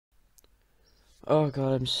Oh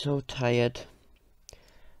god, I'm so tired.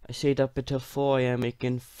 I stayed up until 4 AM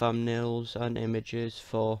making thumbnails and images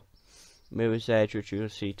for Mirror's Edge, which you'll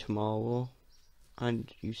see tomorrow,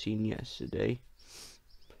 and you've seen yesterday.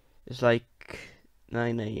 It's like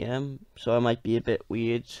 9 AM, so I might be a bit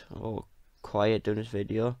weird or quiet doing this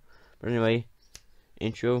video. But anyway,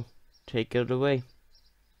 intro, take it away.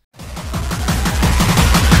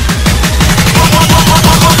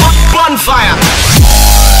 Bonfire!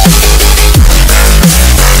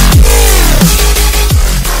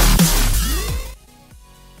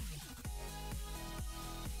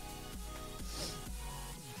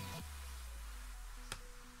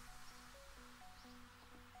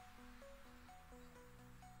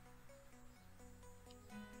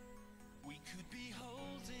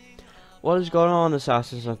 What is going on,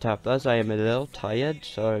 Assassins and Templars? I am a little tired,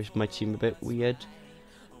 so it might seem a bit weird.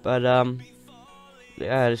 But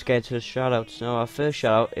yeah, let's get into the shoutouts now. Our first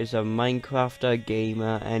shoutout is a Minecrafter,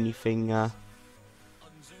 gamer, anything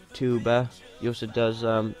tuber. He also does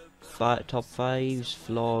top 5s,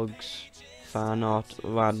 vlogs, fan art,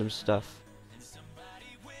 random stuff.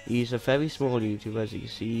 He's a very small YouTuber, as you can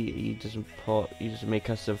see. He doesn't make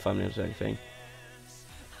custom thumbnails or anything.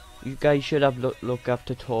 You guys should have look up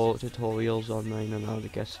tutorials online on how to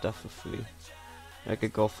get stuff for free. I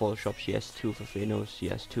could go Photoshop CS2 for free. No,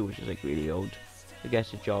 CS2, which is like really old. It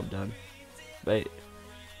gets the job done. But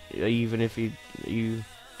even if you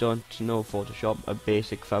don't know Photoshop, a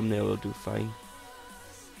basic thumbnail will do fine.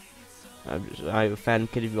 I have a fan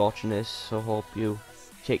kid if you're watching this, so hope you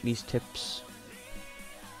take these tips.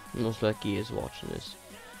 Most likely he is watching this.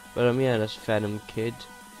 But yeah, that's Phantom Kid.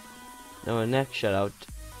 Now our next shout out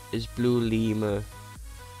is Blue Lemur,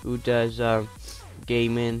 who does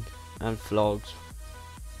gaming and vlogs.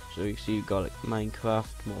 So you see, you got like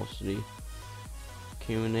Minecraft mostly.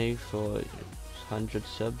 Q&A for 100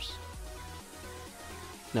 subs.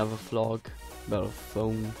 Another vlog about a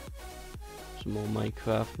phone. Some more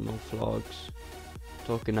Minecraft, more vlogs.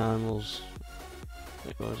 Talking animals.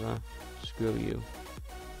 Like, what was that? Screw you.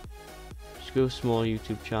 Screw small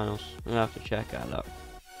YouTube channels. I'm gonna have to check that out.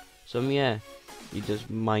 So yeah, he does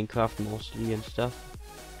Minecraft mostly and stuff.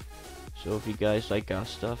 So if you guys like our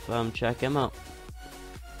stuff, check him out.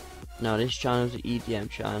 Now this channel is an EDM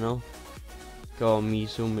channel called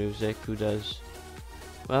Miso Music, who does,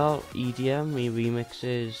 well, EDM,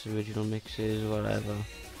 remixes, original mixes, whatever.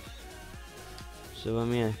 So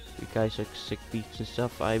yeah, if you guys like sick beats and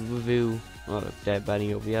stuff, I review, well, Dead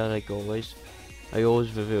Bunny over here like always. I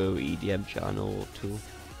always review EDM channel or two.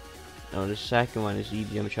 Now the second one is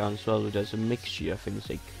EDM channel as well, who does a mixture of things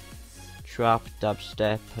like trap,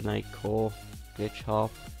 dubstep, nightcore, glitch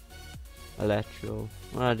hop, electro.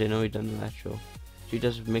 Well, I didn't know he done electro. So he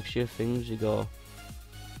does a mixture of things. You got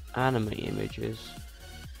anime images,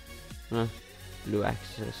 Blue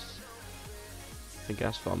Exorcist. I think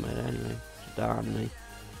that's from it anyway. It's the anime.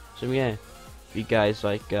 So yeah, if you guys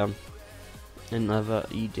like another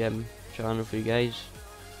EDM channel for you guys,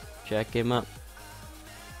 check him out.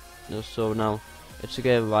 So now let's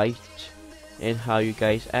get right in how you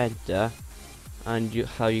guys enter and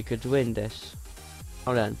how you could win this.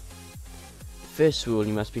 Now then, first rule,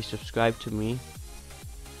 you must be subscribed to me.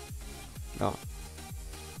 No,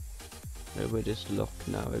 we'll just look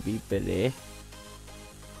now. It'll be Billy,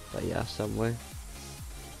 but yeah, somewhere.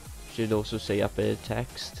 Should also say up in the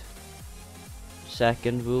text.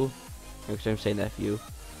 Second rule, next time I'm saying that for you,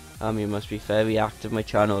 you must be very active on my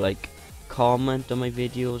channel, like comment on my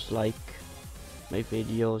videos, like my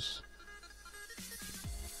videos.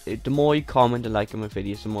 The more you comment and like on my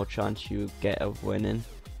videos, the more chance you get of winning.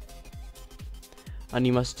 And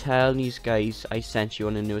you must tell these guys I sent you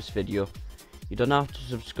on the newest video. You don't have to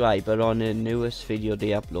subscribe, but on the newest video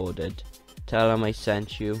they uploaded, tell them I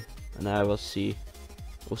sent you and I will see.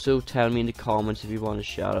 Also tell me in the comments if you want a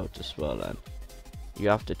shout out as well, then you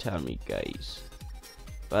have to tell me, guys.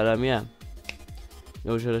 But yeah,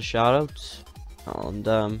 those are the shout outs,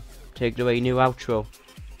 and take it away, new outro.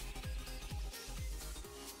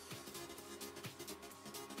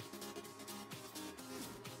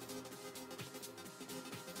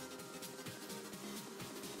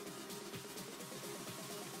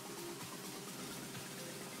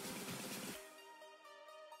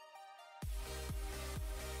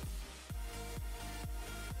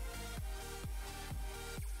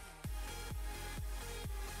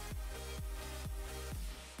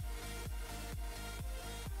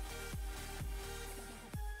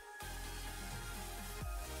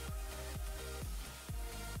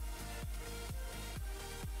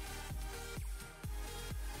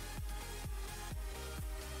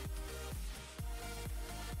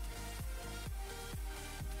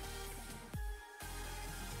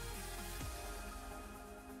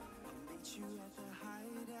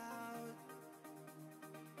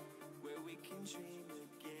 can dream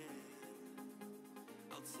again.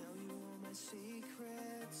 I'll tell you all my secrets.